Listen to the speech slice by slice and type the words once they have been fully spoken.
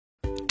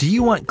Do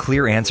you want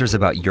clear answers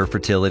about your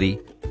fertility?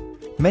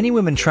 Many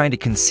women trying to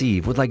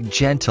conceive would like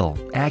gentle,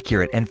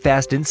 accurate, and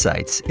fast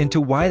insights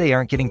into why they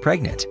aren't getting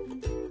pregnant.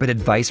 But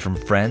advice from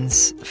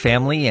friends,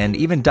 family, and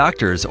even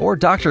doctors or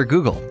Dr.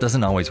 Google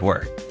doesn't always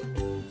work.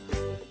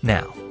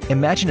 Now,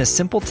 imagine a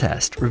simple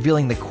test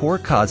revealing the core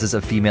causes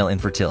of female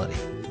infertility,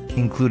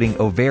 including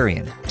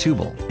ovarian,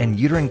 tubal, and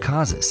uterine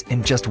causes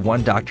in just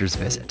one doctor's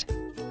visit.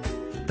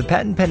 The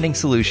patent-pending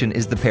solution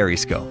is the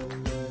Parryscope.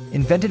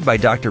 Invented by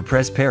Dr.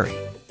 Parry,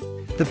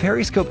 the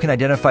Parryscope can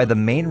identify the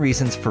main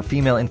reasons for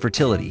female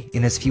infertility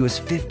in as few as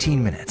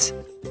 15 minutes.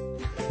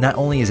 Not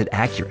only is it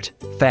accurate,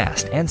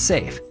 fast, and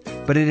safe,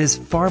 but it is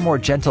far more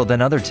gentle than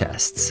other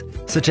tests,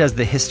 such as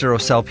the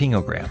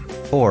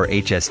hysterosalpingogram, or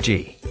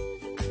HSG.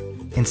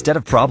 Instead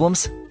of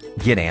problems,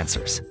 get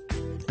answers.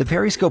 The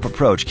Parryscope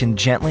approach can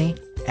gently,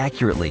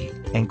 accurately,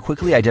 and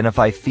quickly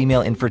identify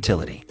female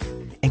infertility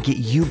and get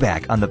you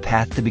back on the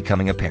path to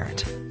becoming a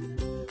parent.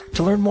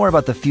 To learn more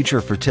about the future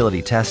of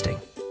fertility testing,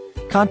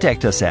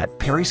 contact us at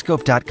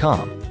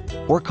parryscope.com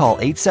or call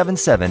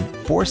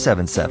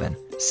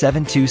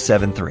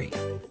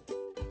 877-477-7273.